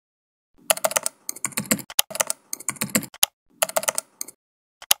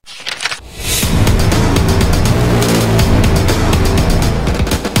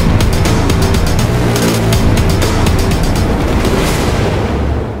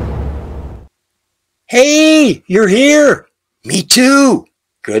Hey, you're here. Me too.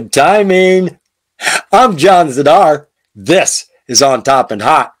 Good timing. I'm John Zidar. This is On Top and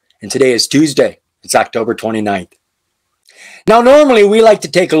Hot, and today is Tuesday. It's October 29th. Now, normally we like to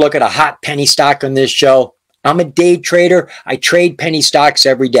take a look at a hot penny stock on this show. I'm a day trader. I trade penny stocks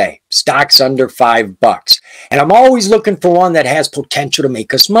every day, stocks under $5. And I'm always looking for one that has potential to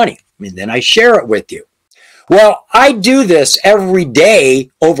make us money. And then I share it with you. Well, I do this every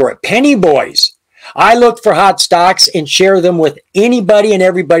day over at Pennybois. I look for hot stocks and share them with anybody and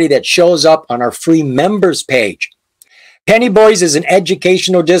everybody that shows up on our free members page. Pennybois is an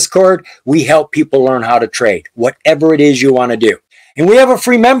educational Discord. We help people learn how to trade, whatever it is you want to do. And we have a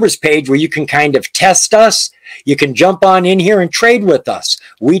free members page where you can kind of test us. You can jump on in here and trade with us.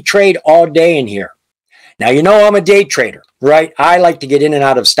 We trade all day in here. Now, you know I'm a day trader, right? I like to get in and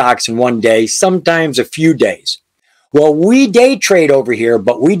out of stocks in one day, sometimes a few days. Well, we day trade over here,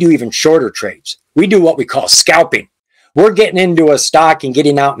 but we do even shorter trades. We do what we call scalping. We're getting into a stock and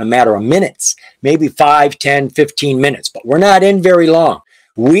getting out in a matter of minutes, maybe 5, 10, 15 minutes, but we're not in very long.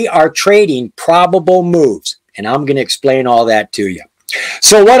 We are trading probable moves, and I'm going to explain all that to you.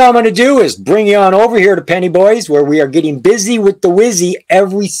 So what I'm going to do is bring you on over here to Pennybois, where we are getting busy with the Wizzy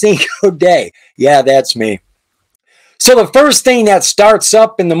every single day. Yeah, that's me. So the first thing that starts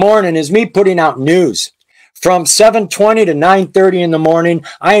up in the morning is me putting out news. From 7:20 to 9:30 in the morning,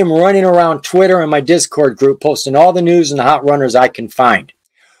 I am running around Twitter and my Discord group, posting all the news and the hot runners I can find.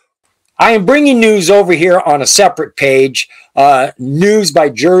 I am bringing news over here on a separate page, news by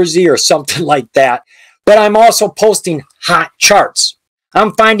Jersey or something like that. But I'm also posting hot charts.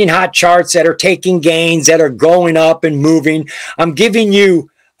 I'm finding hot charts that are taking gains, that are going up and moving. I'm giving you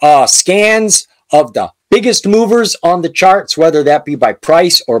scans of the biggest movers on the charts, whether that be by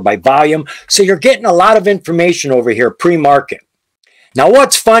price or by volume. So you're getting a lot of information over here pre-market. Now,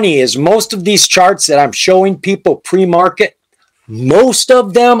 what's funny is most of these charts that I'm showing people pre-market, most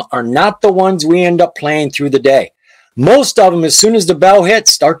of them are not the ones we end up playing through the day. Most of them, as soon as the bell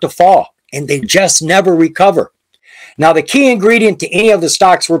hits, start to fall, and they just never recover. Now, the key ingredient to any of the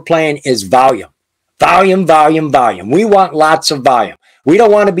stocks we're playing is volume. Volume, volume, volume. We want lots of volume. We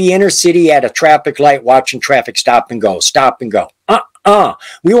don't want to be inner city at a traffic light watching traffic stop and go, stop and go.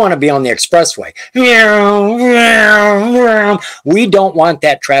 We want to be on the expressway. We don't want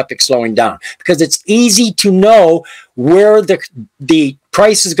that traffic slowing down because it's easy to know where the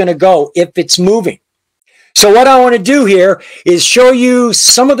price is going to go if it's moving. So what I want to do here is show you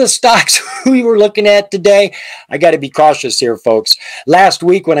some of the stocks we were looking at today. I got to be cautious here, folks. Last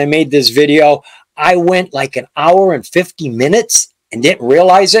week when I made this video, I went like an hour and 50 minutes and didn't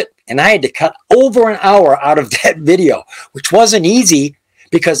realize it. And I had to cut over an hour out of that video, which wasn't easy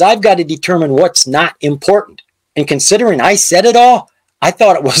because I've got to determine what's not important. And considering I said it all, I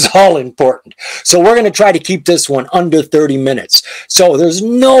thought it was all important. So we're going to try to keep this one under 30 minutes. So there's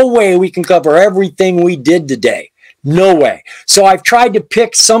no way we can cover everything we did today. No way. So I've tried to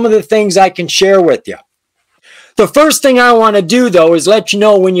pick some of the things I can share with you. The first thing I want to do, though, is let you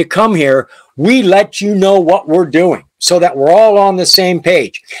know when you come here, we let you know what we're doing so that we're all on the same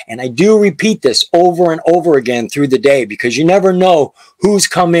page. And I do repeat this over and over again through the day because you never know who's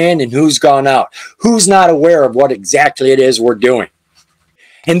come in and who's gone out, who's not aware of what exactly it is we're doing.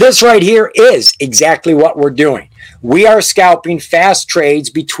 And this right here is exactly what we're doing. We are scalping fast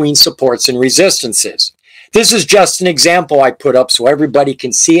trades between supports and resistances. This is just an example I put up so everybody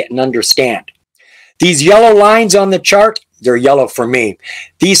can see it and understand. These yellow lines on the chart, they're yellow for me.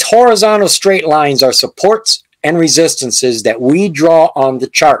 These horizontal straight lines are supports and resistances that we draw on the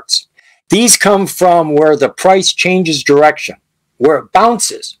charts. These come from where the price changes direction, where it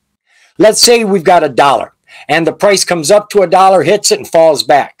bounces. Let's say we've got $1 and the price comes up to $1, hits it and falls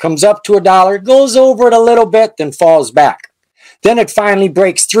back. Comes up to $1, goes over it a little bit, then falls back. Then it finally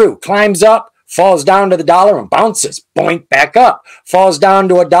breaks through, climbs up, falls down to the $1 and bounces, boink, back up. Falls down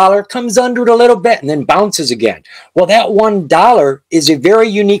to $1, comes under it a little bit, and then bounces again. Well, that $1 is a very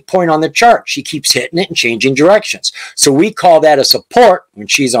unique point on the chart. She keeps hitting it and changing directions. So we call that a support when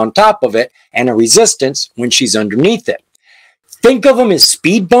she's on top of it and a resistance when she's underneath it. Think of them as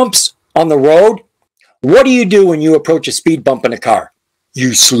speed bumps on the road. What do you do when you approach a speed bump in a car?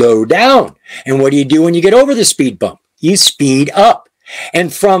 You slow down. And what do you do when you get over the speed bump? You speed up.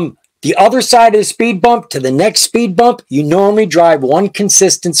 And from the other side of the speed bump to the next speed bump, you normally drive one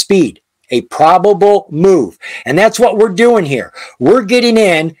consistent speed, a probable move. And that's what we're doing here. We're getting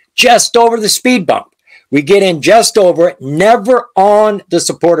in just over the speed bump. We get in just over it, never on the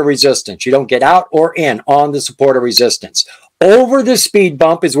support or resistance. You don't get out or in on the support or resistance. Over the speed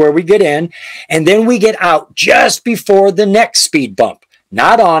bump is where we get in, and then we get out just before the next speed bump.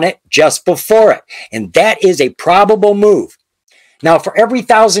 not on it, just before it. And that is a probable move. Now, for every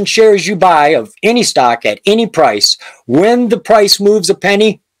 1,000 shares you buy of any stock at any price, when the price moves a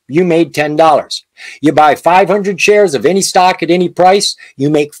penny, you made $10. You buy 500 shares of any stock at any price, you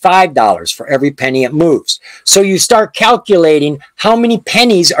make $5 for every penny it moves. So you start calculating how many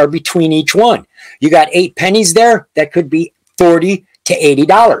pennies are between each one. You got 8 pennies there, that could be $40 to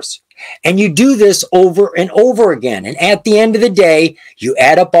 $80. And you do this over and over again. And at the end of the day, you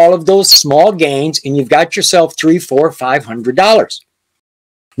add up all of those small gains and you've got yourself $300, $400, $500.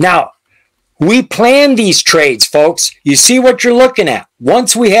 Now, we plan these trades, folks. You see what you're looking at.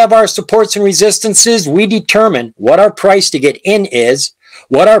 Once we have our supports and resistances, we determine what our price to get in is,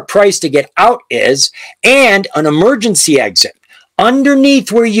 what our price to get out is, and an emergency exit.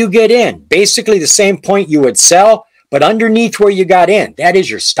 Underneath where you get in, basically the same point you would sell, but underneath where you got in, that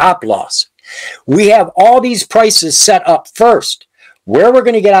is your stop loss. We have all these prices set up first, where we're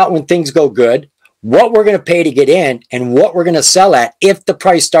going to get out when things go good, what we're going to pay to get in, and what we're going to sell at if the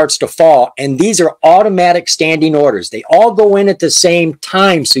price starts to fall. And these are automatic standing orders. They all go in at the same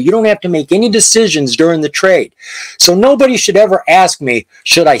time, so you don't have to make any decisions during the trade. So nobody should ever ask me,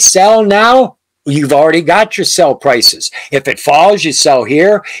 should I sell now? You've already got your sell prices. If it falls, you sell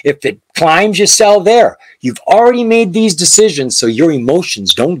here. If it climbs, you sell there. You've already made these decisions, so your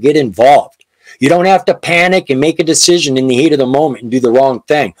emotions don't get involved. You don't have to panic and make a decision in the heat of the moment and do the wrong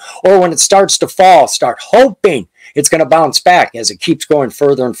thing. Or when it starts to fall, start hoping it's going to bounce back as it keeps going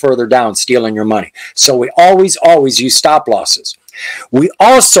further and further down, stealing your money. So we always use stop losses. We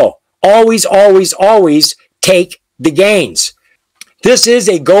also always take the gains. This is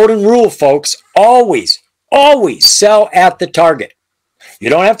a golden rule, folks. Always sell at the target.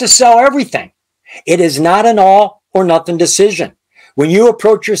 You don't have to sell everything. It is not an all or nothing decision. When you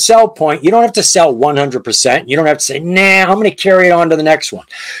approach your sell point, you don't have to sell 100%. You don't have to say, nah, I'm going to carry it on to the next one.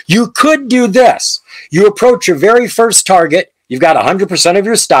 You could do this. You approach your very first target. You've got 100% of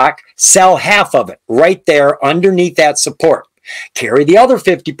your stock. Sell half of it right there underneath that support. Carry the other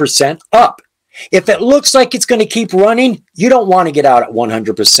 50% up. If it looks like it's going to keep running, you don't want to get out at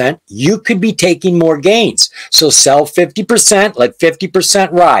 100%. You could be taking more gains. So sell 50%, let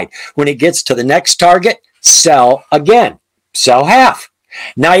 50% ride. When it gets to the next target, sell again. Sell half.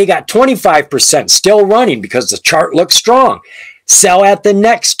 Now you got 25% still running because the chart looks strong. Sell at the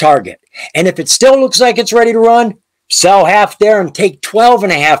next target. And if it still looks like it's ready to run, sell half there and take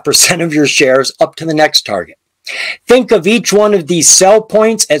 12.5% of your shares up to the next target. Think of each one of these sell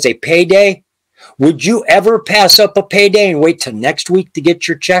points as a payday. Would you ever pass up a payday and wait till next week to get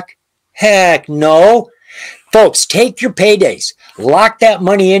your check? Heck no. Folks, take your paydays. Lock that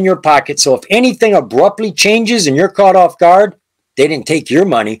money in your pocket so if anything abruptly changes and you're caught off guard, they didn't take your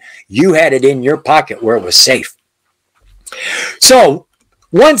money. You had it in your pocket where it was safe. So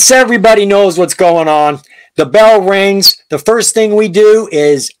once everybody knows what's going on, the bell rings, the first thing we do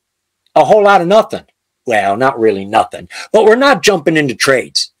is a whole lot of nothing. Well, not really nothing, but we're not jumping into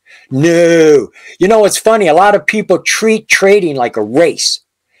trades. No. You know, it's funny. A lot of people treat trading like a race.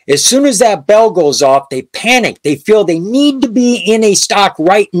 As soon as that bell goes off, they panic. They feel they need to be in a stock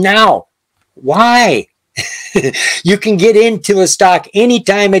right now. Why? You can get into a stock any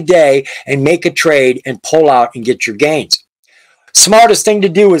time of day and make a trade and pull out and get your gains. Smartest thing to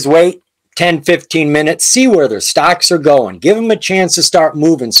do is wait 10, 15 minutes, see where their stocks are going. Give them a chance to start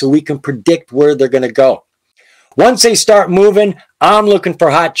moving so we can predict where they're going to go. Once they start moving, I'm looking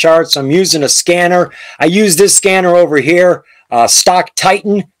for hot charts. I'm using a scanner. I use this scanner over here. Stock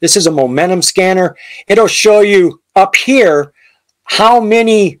Titan. This is a momentum scanner. It'll show you up here how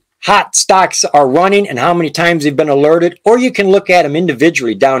many hot stocks are running and how many times they've been alerted, or you can look at them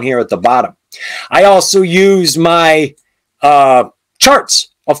individually down here at the bottom. I also use my charts.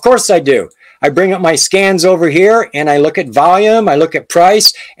 Of course I do. I bring up my scans over here and I look at volume, I look at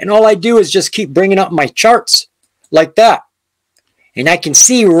price, and all I do is just keep bringing up my charts like that. And I can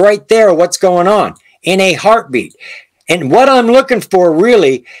see right there what's going on in a heartbeat. And what I'm looking for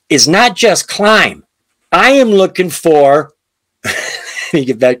really is not just climb. I am looking for, let me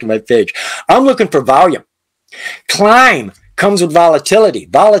get back to my page. I'm looking for volume. Climb comes with volatility.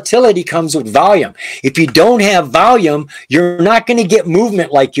 Volatility comes with volume. If you don't have volume, you're not going to get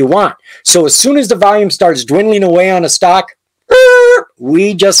movement like you want. So as soon as the volume starts dwindling away on a stock,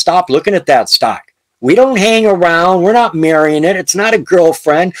 we just stop looking at that stock. We don't hang around. We're not marrying it. It's not a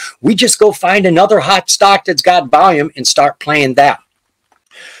girlfriend. We just go find another hot stock that's got volume and start playing that.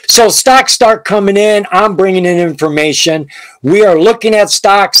 So stocks start coming in. I'm bringing in information. We are looking at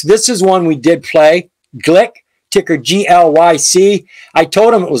stocks. This is one we did play, GLYC, ticker GLYC. I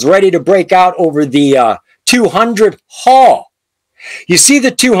told him it was ready to break out over the 200 haul. You see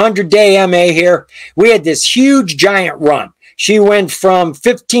the 200-day MA here? We had this huge giant run. She went from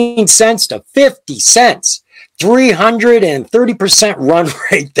 15 cents to 50 cents. 330% run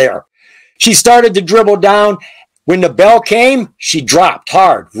rate there. She started to dribble down. When the bell came, she dropped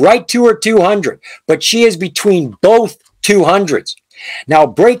hard, right to her 200. But she is between both 200s. Now,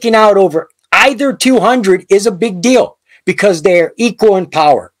 breaking out over either 200 is a big deal because they are equal in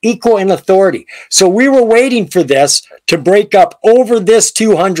power, equal in authority. So we were waiting for this to break up over this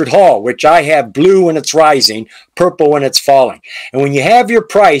 200 haul, which I have blue when it's rising, purple when it's falling. And when you have your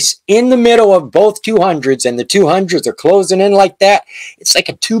price in the middle of both 200s and the 200s are closing in like that, it's like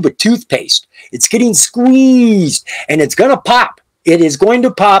a tube of toothpaste. It's getting squeezed and it's going to pop. It is going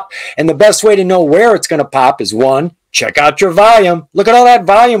to pop. And the best way to know where it's going to pop is one, check out your volume. Look at all that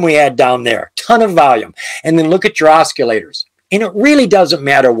volume we had down there. Ton of volume. And then look at your oscillators. And it really doesn't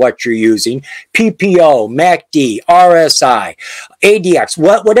matter what you're using. PPO, MACD, RSI, ADX,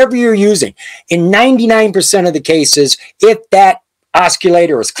 whatever you're using. In 99% of the cases, if that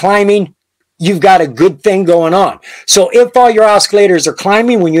oscillator is climbing, you've got a good thing going on. So if all your oscillators are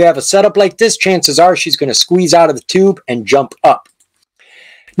climbing, when you have a setup like this, chances are she's going to squeeze out of the tube and jump up.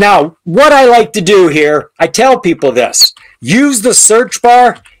 Now, what I like to do here, I tell people this. Use the search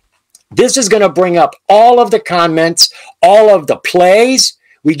bar. This is going to bring up all of the comments, all of the plays.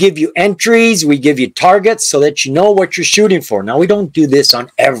 We give you entries. We give you targets so that you know what you're shooting for. Now, we don't do this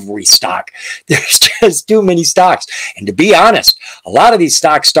on every stock. There's just too many stocks. And to be honest, a lot of these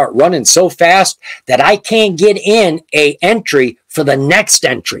stocks start running so fast that I can't get in an entry for the next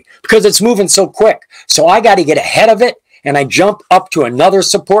entry because it's moving so quick. So I got to get ahead of it. And I jump up to another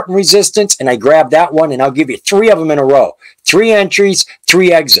support and resistance, and I grab that one, and I'll give you 3 of them in a row. 3 entries,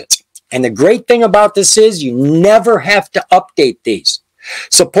 3 exits. And the great thing about this is you never have to update these.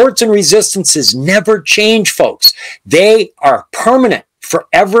 Supports and resistances never change, folks. They are permanent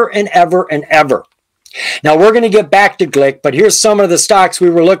forever and ever and ever. Now, we're going to get back to GLYC, but here's some of the stocks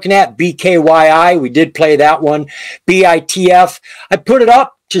we were looking at. BKYI, we did play that one. BITF, I put it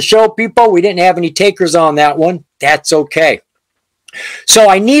up to show people we didn't have any takers on that one. That's okay. So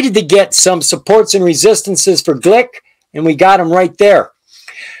I needed to get some supports and resistances for GLYC, and we got them right there.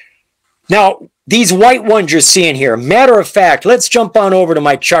 Now, these white ones you're seeing here, matter of fact, let's jump on over to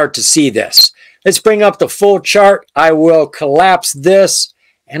my chart to see this. Let's bring up the full chart. I will collapse this,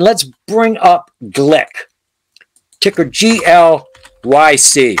 and let's bring up GLYC, ticker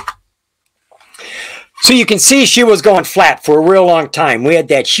GLYC. So you can see she was going flat for a real long time. We had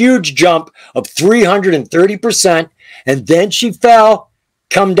that huge jump of 330%, and then she fell,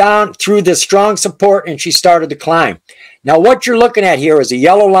 come down through this strong support, and she started to climb. Now what you're looking at here is a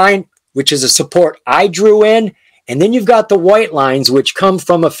yellow line, which is a support I drew in, and then you've got the white lines, which come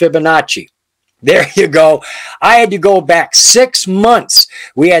from a Fibonacci. There you go. I had to go back 6 months.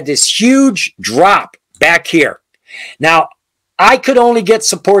 We had this huge drop back here. Now, I could only get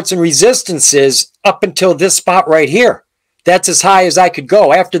supports and resistances up until this spot right here. That's as high as I could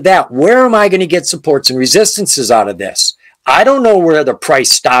go. After that, where am I going to get supports and resistances out of this? I don't know where the price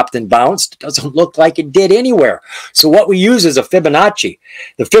stopped and bounced. It doesn't look like it did anywhere. So what we use is a Fibonacci.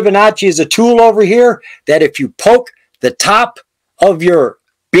 The Fibonacci is a tool over here that if you poke the top of your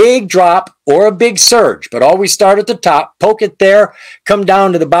big drop or a big surge, but always start at the top, poke it there, come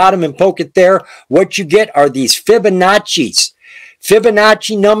down to the bottom and poke it there. What you get are these Fibonaccis.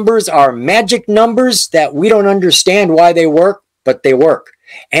 Fibonacci numbers are magic numbers that we don't understand why they work, but they work.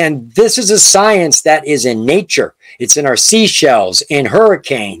 And this is a science that is in nature. It's in our seashells, in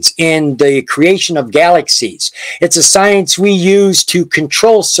hurricanes, in the creation of galaxies. It's a science we use to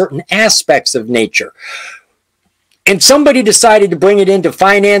control certain aspects of nature. And somebody decided to bring it into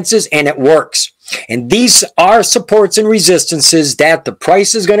finances, and it works. And these are supports and resistances that the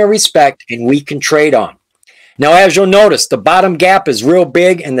price is going to respect and we can trade on. Now, as you'll notice, the bottom gap is real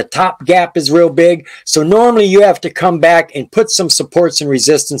big and the top gap is real big. So normally you have to come back and put some supports and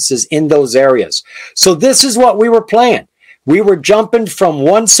resistances in those areas. So this is what we were playing. We were jumping from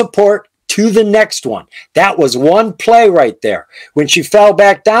one support to the next one. That was one play right there. When she fell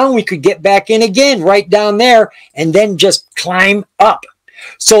back down, we could get back in again right down there and then just climb up.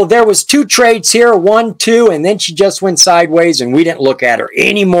 So there was 2 trades here, 1, 2, and then she just went sideways and we didn't look at her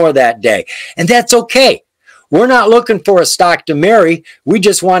anymore that day. And that's okay. We're not looking for a stock to marry. We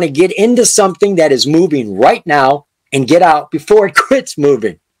just want to get into something that is moving right now and get out before it quits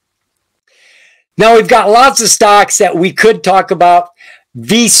moving. Now, we've got lots of stocks that we could talk about.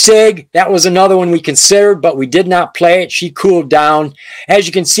 VSIG, that was another one we considered, but we did not play it. She cooled down. As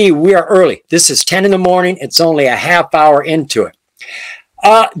you can see, we are early. This is 10 in the morning. It's only a half hour into it.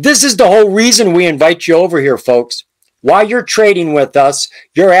 This is the whole reason we invite you over here, folks. while you're trading with us,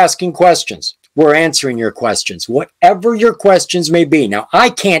 you're asking questions. We're answering your questions, whatever your questions may be. Now, I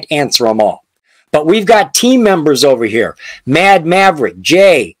can't answer them all, but we've got team members over here. Mad Maverick,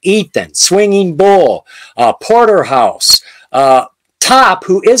 Jay, Ethan, Swinging Bull, Porterhouse, Top,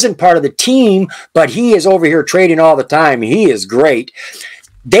 who isn't part of the team, but he is over here trading all the time. He is great.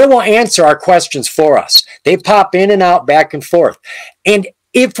 They will answer our questions for us. They pop in and out, back and forth. And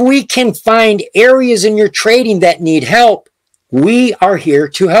if we can find areas in your trading that need help, we are here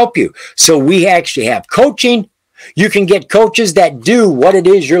to help you. So we actually have coaching. You can get coaches that do what it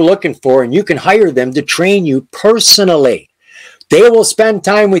is you're looking for, and you can hire them to train you personally. They will spend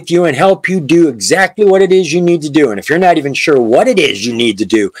time with you and help you do exactly what it is you need to do. And if you're not even sure what it is you need to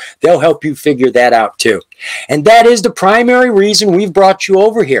do, they'll help you figure that out too. And that is the primary reason we've brought you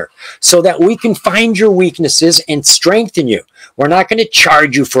over here, so that we can find your weaknesses and strengthen you. We're not going to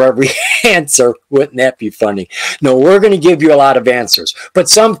charge you for every answer. Wouldn't that be funny? No, we're going to give you a lot of answers. But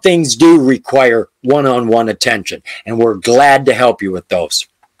some things do require one-on-one attention, and we're glad to help you with those.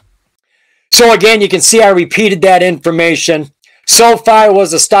 So again, you can see I repeated that information. SoFi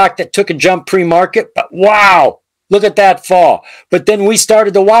was a stock that took a jump pre-market, but wow, look at that fall. But then we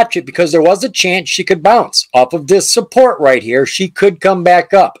started to watch it because there was a chance she could bounce off of this support right here. She could come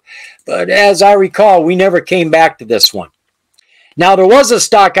back up. But as I recall, we never came back to this one. Now, there was a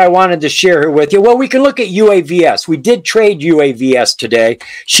stock I wanted to share here with you. Well, we can look at UAVS. We did trade UAVS today.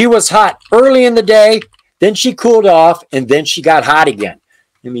 She was hot early in the day, then she cooled off, and then she got hot again.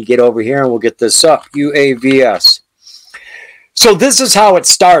 Let me get over here and we'll get this up. UAVS. So this is how it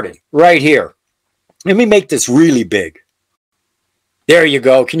started right here. Let me make this really big. There you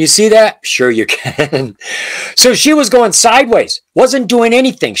go. Can you see that? Sure you can. So she was going sideways, wasn't doing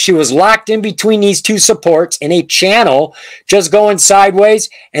anything. She was locked in between these two supports in a channel, just going sideways.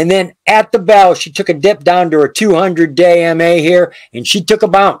 And then at the bell, she took a dip down to her 200-day MA here, and she took a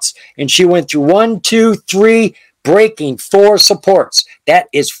bounce. And she went through 1, 2, 3, breaking 4 supports. That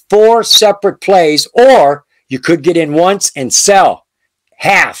is 4 separate plays, or you could get in once and sell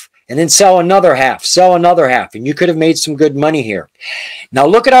half, and then sell another half, and you could have made some good money here. Now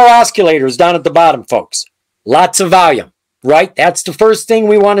look at our oscillators down at the bottom, folks. Lots of volume, right? That's the first thing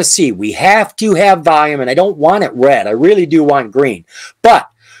we want to see. We have to have volume, and I don't want it red. I really do want green. But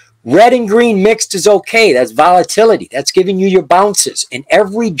red and green mixed is okay. That's volatility. That's giving you your bounces. And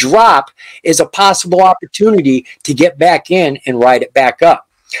every drop is a possible opportunity to get back in and ride it back up.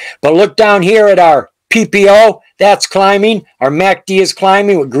 But look down here at our PPO, that's climbing. Our MACD is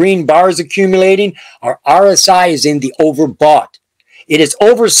climbing with green bars accumulating. Our RSI is in the overbought. It is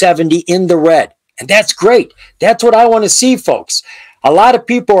over 70 in the red. And that's great. That's what I want to see, folks. A lot of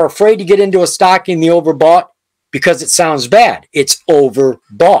people are afraid to get into a stock in the overbought because it sounds bad. It's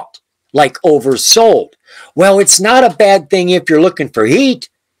overbought, like oversold. Well, it's not a bad thing if you're looking for heat.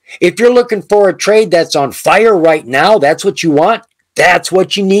 If you're looking for a trade that's on fire right now, that's what you want. That's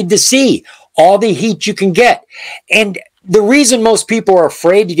what you need to see. All the heat you can get. And the reason most people are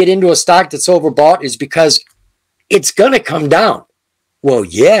afraid to get into a stock that's overbought is because it's going to come down. Well,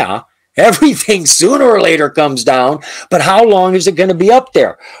 yeah, everything sooner or later comes down, but how long is it going to be up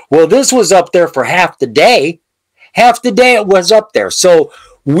there? Well, this was up there for half the day. Half the day it was up there. So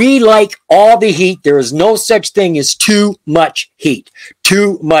we like all the heat. There is no such thing as too much heat,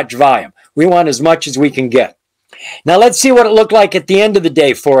 too much volume. We want as much as we can get. Now let's see what it looked like at the end of the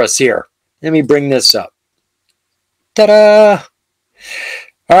day for us here. Let me bring this up. Ta-da!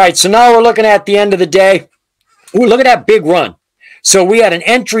 All right, so now we're looking at the end of the day. Ooh, look at that big run. So we had an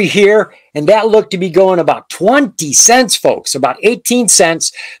entry here, and that looked to be going about 20 cents, folks, about 18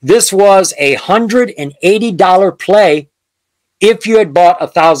 cents. This was a $180 play if you had bought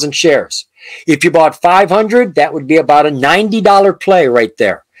 1,000 shares. If you bought 500, that would be about a $90 play right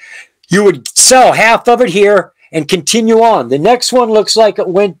there. You would sell half of it here and continue on. The next one looks like it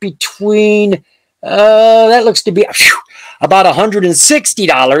went between, that looks to be about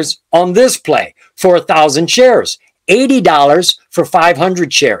 $160 on this play for 1,000 shares. $80 for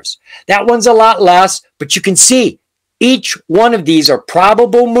 500 shares. That one's a lot less, but you can see each one of these are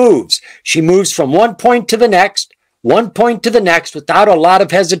probable moves. She moves from one point to the next, one point to the next without a lot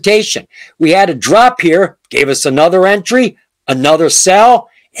of hesitation. We had a drop here, gave us another entry, another sell,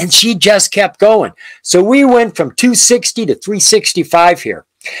 and she just kept going. So we went from 260 to 365 here.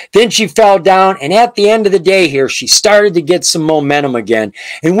 Then she fell down, and at the end of the day here, she started to get some momentum again.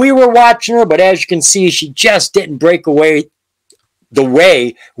 And we were watching her, but as you can see, she just didn't break away the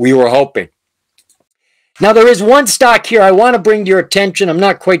way we were hoping. Now, there is one stock here I want to bring to your attention. I'm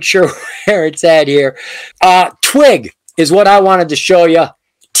not quite sure where it's at here. Twig is what I wanted to show you.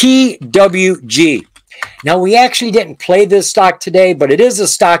 TWG. Now, we actually didn't play this stock today, but it is a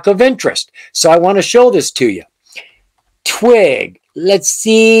stock of interest. So I want to show this to you. Twig. Let's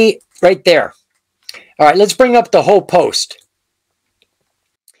see right there. All right, let's bring up the whole post.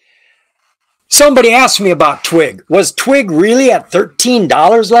 Somebody asked me about Twig. Was Twig really at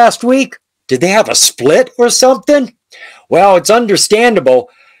 $13 last week? Did they have a split or something? Well, it's understandable.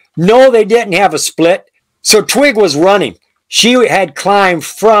 No, they didn't have a split. So Twig was running. She had climbed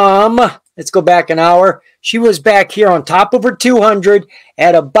from, let's go back an hour. She was back here on top of her 200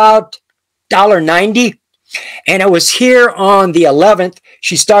 at about $1.90. And it was here on the 11th,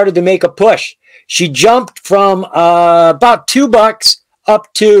 she started to make a push. She jumped from about $2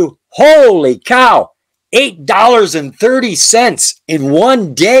 up to, holy cow, $8.30 in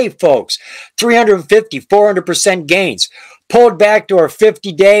one day, folks. 350, 400% gains. Pulled back to her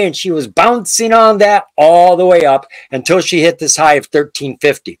 50-day, and she was bouncing on that all the way up until she hit this high of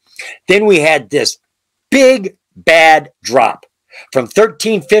 $13.50. Then we had this big, bad drop from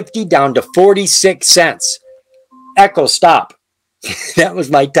 $13.50 down to 46 cents. Echo, stop. That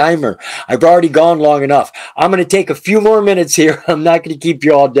was my timer. I've already gone long enough. I'm going to take a few more minutes here. I'm not going to keep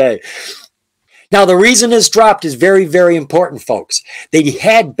you all day. Now, the reason this dropped is very, very important, folks. They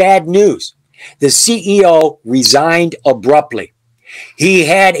had bad news. The CEO resigned abruptly. He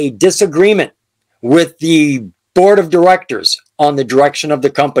had a disagreement with the board of directors on the direction of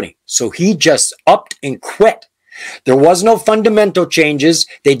the company. So he just upped and quit. There was no fundamental changes.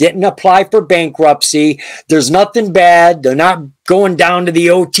 They didn't apply for bankruptcy. There's nothing bad. They're not going down to the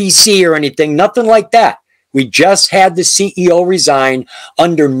OTC or anything. Nothing like that. We just had the CEO resign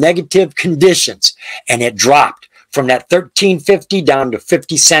under negative conditions, and it dropped from that $13.50 down to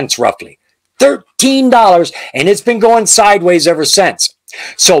 50 cents roughly. $13, and it's been going sideways ever since.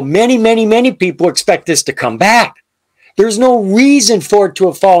 So many people expect this to come back. There's no reason for it to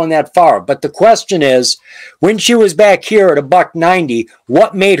have fallen that far. But the question is, when she was back here at $1.90,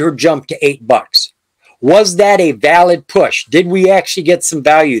 what made her jump to $8? Was that a valid push? Did we actually get some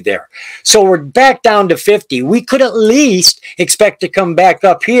value there? So we're back down to 50. We could at least expect to come back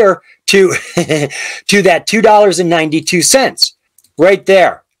up here to, to that $2.92 right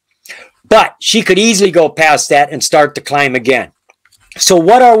there. But she could easily go past that and start to climb again. So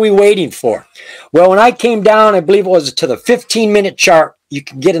what are we waiting for? Well, when I came down, I believe it was to the 15-minute chart, you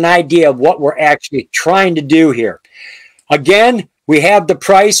can get an idea of what we're actually trying to do here. Again, we have the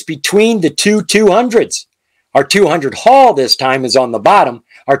price between the two 200s. Our 200 haul this time is on the bottom.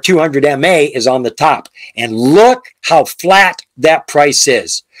 Our 200 MA is on the top. And look how flat that price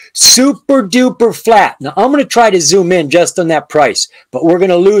is. Super duper flat. Now, I'm going to try to zoom in just on that price, but we're going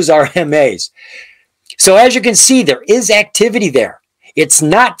to lose our MAs. So as you can see, there is activity there. It's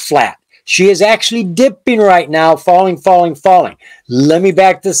not flat. She is actually dipping right now, falling. Let me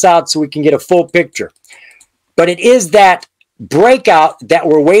back this out so we can get a full picture. But it is that breakout that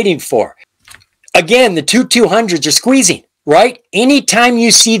we're waiting for. Again, the two 200s are squeezing, right? Anytime you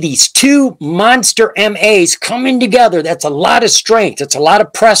see these two monster MAs coming together, that's a lot of strength. That's a lot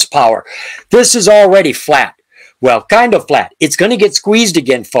of press power. This is already flat. Well, kind of flat. It's going to get squeezed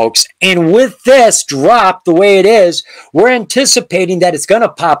again, folks. And with this drop the way it is, we're anticipating that it's going to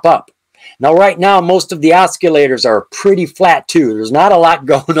pop up. Now, right now, most of the oscillators are pretty flat too. There's not a lot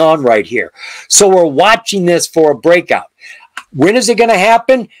going on right here. So we're watching this for a breakout. When is it going to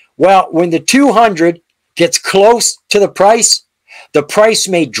happen? Well, when the 200 gets close to the price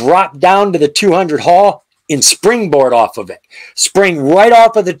may drop down to the 200 haul and springboard off of it. Spring right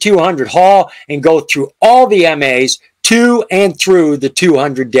off of the 200 haul and go through all the MAs to and through the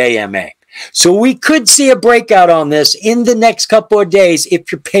 200-day MA. So we could see a breakout on this in the next couple of days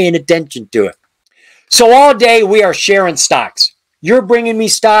if you're paying attention to it. So all day we are sharing stocks. You're bringing me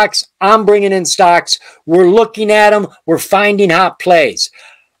stocks. I'm bringing in stocks. We're looking at them. We're finding hot plays.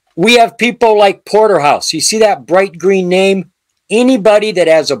 We have people like Porterhouse. You see that bright green name? Anybody that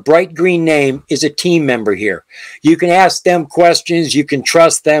has a bright green name is a team member here. You can ask them questions. You can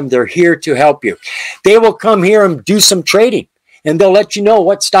trust them. They're here to help you. They will come here and do some trading, and they'll let you know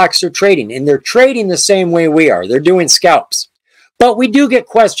what stocks they're trading. And they're trading the same way we are. They're doing scalps. But we do get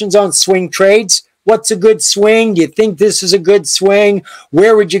questions on swing trades. What's a good swing? Do you think this is a good swing?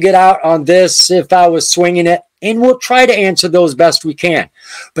 Where would you get out on this if I was swinging it? And we'll try to answer those best we can.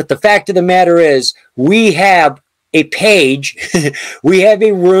 But the fact of the matter is, we have a page, we have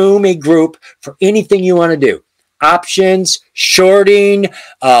a room, a group for anything you want to do. Options, shorting,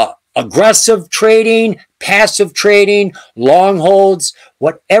 aggressive trading, passive trading, long holds,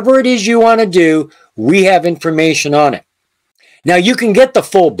 whatever it is you want to do, we have information on it. Now, you can get the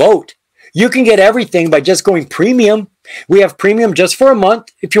full boat. You can get everything by just going premium. We have premium just for a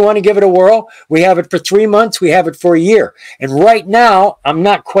month. If you want to give it a whirl, we have it for 3 months. We have it for a year. And right now, I'm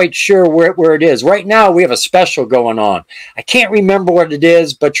not quite sure where it is. Right now, we have a special going on. I can't remember what it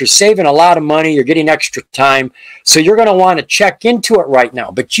is, but you're saving a lot of money. You're getting extra time. So you're going to want to check into it right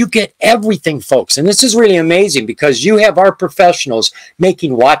now. But you get everything, folks. And this is really amazing because you have our professionals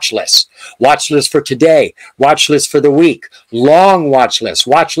making watch lists. Watch list for today, watch list for the week, long watch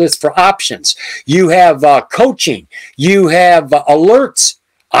list for options. You have coaching, you have alerts.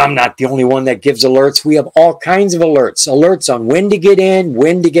 I'm not the only one that gives alerts. We have all kinds of alerts on when to get in,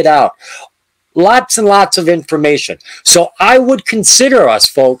 when to get out. Lots and lots of information. So I would consider us,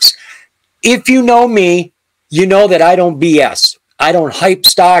 folks, if you know me, you know that I don't BS. I don't hype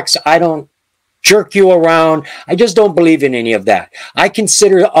stocks. I don't jerk you around. I just don't believe in any of that. I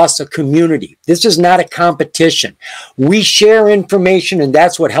consider us a community. This is not a competition. We share information, and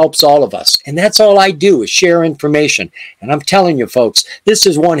that's what helps all of us. And that's all I do is share information. And I'm telling you, folks, this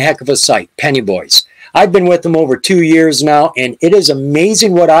is one heck of a site, Pennybois. I've been with them over 2 years now, and it is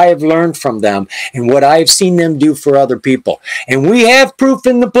amazing what I have learned from them and what I have seen them do for other people. And we have proof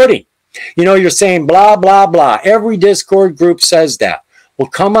in the pudding. You know, you're saying blah, blah, blah. Every Discord group says that. Well,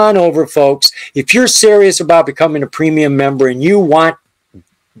 come on over, folks. If you're serious about becoming a premium member and you want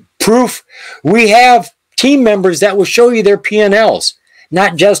proof, we have team members that will show you their P&Ls,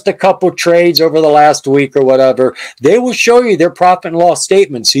 not just a couple trades over the last week or whatever. They will show you their profit and loss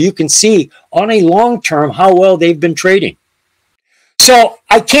statement so you can see on a long term how well they've been trading. So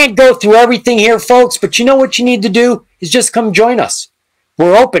I can't go through everything here, folks, but you know what you need to do is just come join us.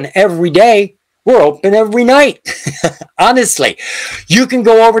 We're open every day. We're open every night. Honestly, you can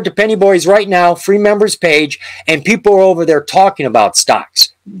go over to Pennybois right now, free members page, and people are over there talking about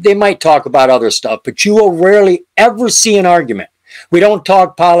stocks. They might talk about other stuff, but you will rarely ever see an argument. We don't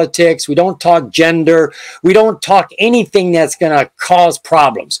talk politics. We don't talk gender. We don't talk anything that's going to cause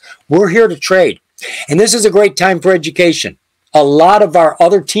problems. We're here to trade. And this is a great time for education. A lot of our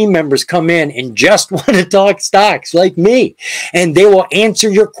other team members come in and just want to talk stocks like me, and they will answer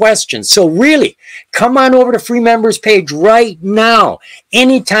your questions. So really, come on over to free members page right now,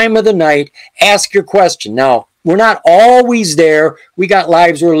 any time of the night, ask your question. Now, we're not always there. We got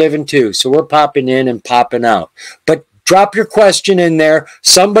lives we're living too, so we're popping in and popping out. But drop your question in there.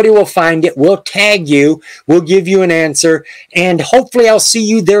 Somebody will find it. We'll tag you. We'll give you an answer, and hopefully I'll see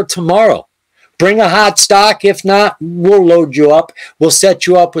you there tomorrow. Bring a hot stock. If not, we'll load you up. We'll set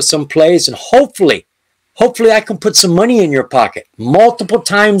you up with some plays, and hopefully I can put some money in your pocket multiple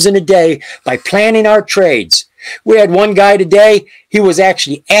times in a day by planning our trades. We had one guy today. He was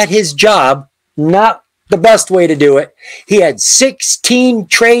actually at his job, not the best way to do it. He had 16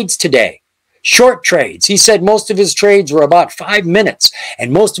 trades today, short trades. He said most of his trades were about 5 minutes,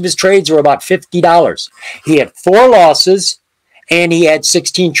 and most of his trades were about $50. He had 4 losses. And he had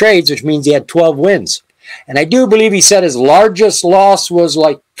 16 trades, which means he had 12 wins. And I do believe he said his largest loss was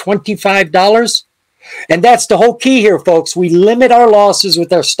like $25. And that's the whole key here, folks. We limit our losses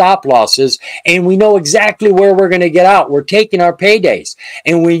with our stop losses, and we know exactly where we're going to get out. We're taking our paydays.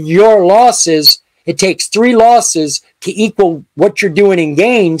 And when your losses, it takes 3 losses to equal what you're doing in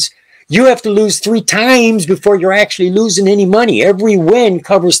gains. You have to lose 3 times before you're actually losing any money. Every win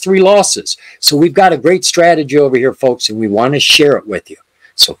covers 3 losses. So we've got a great strategy over here, folks, and we want to share it with you.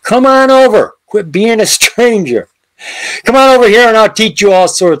 So come on over. Quit being a stranger. Come on over here and I'll teach you all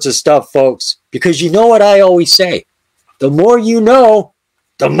sorts of stuff, folks. Because you know what I always say. The more you know,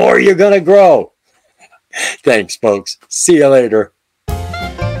 the more you're going to grow. Thanks, folks. See you later.